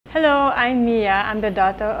Hello, I'm Mia. I'm the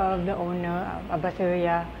daughter of the owner of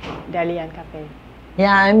Abaseria Deli Cafe.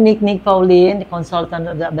 Yeah, I'm Nick Pauline, the consultant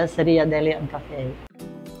of the Abaseria Deli Cafe.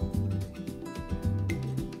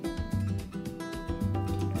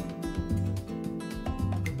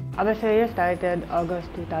 Abaseria started August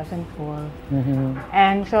 2004,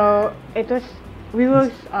 and so we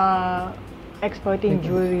was exporting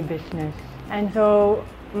jewelry business, and so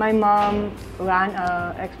my mom ran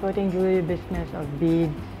a exporting jewelry business of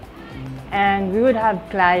beads, and we would have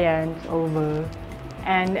clients over,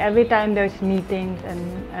 and every time there's meetings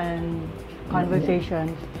and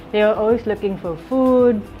conversations, they are always looking for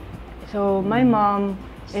food. So my mom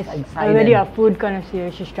is already a food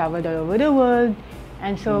connoisseur. She's traveled all over the world,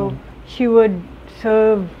 and so she would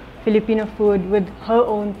serve Filipino food with her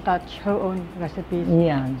own touch, her own recipes.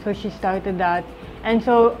 Yeah. So she started that. And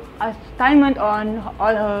so as time went on,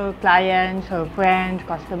 all her clients, her friends,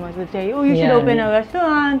 customers would say, oh, you should open a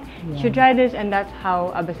restaurant, you should try this, and that's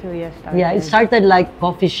how Abaseria started. Yeah, it started like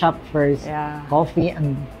coffee shop first. Yeah. Coffee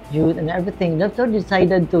and juice and everything. That's so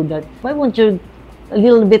decided to that, why won't you a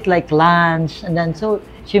little bit like lunch? And then so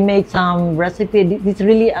she made some recipe. This is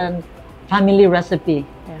really a family recipe.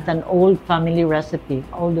 Yeah. It's an old family recipe,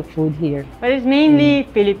 all the food here. But it's mainly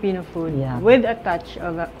Filipino food with a touch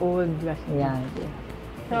of an old recipe. Yeah.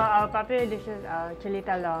 So our popular dishes are chili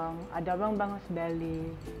talong, adobong bangus belly,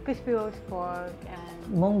 crispy roast pork,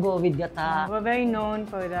 and Munggo with gata. We're very known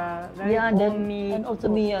for the very homey. And also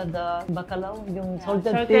the bacalao, yung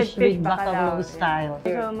salted fish with bacalao style.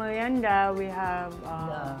 So merienda, we have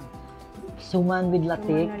suman with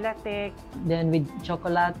latik. Then with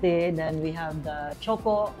chocolate. Then we have the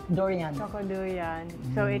choco durian. Choco durian.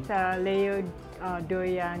 So it's a layered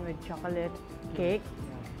durian with chocolate cake.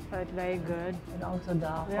 So it's very good. And also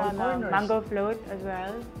the four corners. Mango float as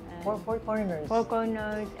well. Four corners. Four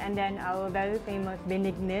corners. And then our very famous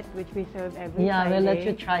benignit, which we serve every Friday. Yeah, we'll let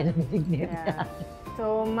you try the benignit. Yeah.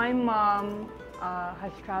 So my mom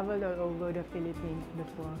has traveled all over the Philippines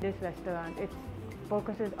before. This restaurant, it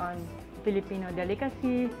focuses on Filipino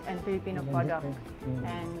delicacies and Filipino products.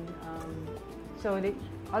 And so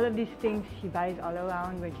all of these things she buys all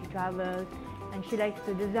around when she travels. And she likes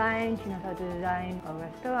to design, she knows how to design a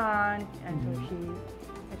restaurant, and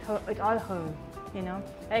so it's all her, you know?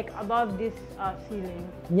 Like above this ceiling.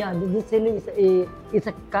 Yeah, this ceiling is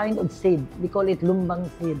a kind of seed. We call it lumbang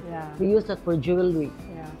seed. Yeah. We use it for jewelry.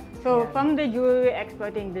 Yeah. So from the jewelry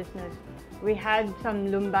exporting business, we had some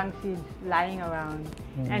lumbang seeds lying around.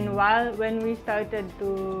 And when we started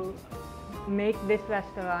to make this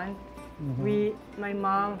restaurant, my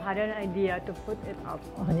mom had an idea to put it up.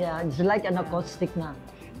 Yeah, it's like an acoustic na.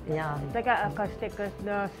 Yeah. It's like an acoustic because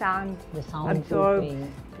the sound absorbs.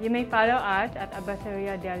 You may follow us at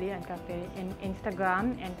Abaseria Deli Cafe in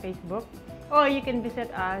Instagram and Facebook, or you can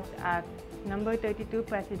visit us at number 32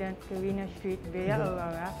 President Carina Street, Villa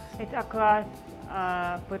Aurora. It's across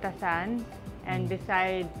Putasan and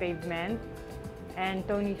beside Pavement and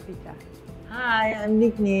Tony's Pizza. Hi, I'm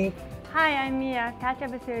Nick. Hi, I'm Mia. Catch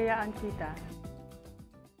Abaseria on Keeta.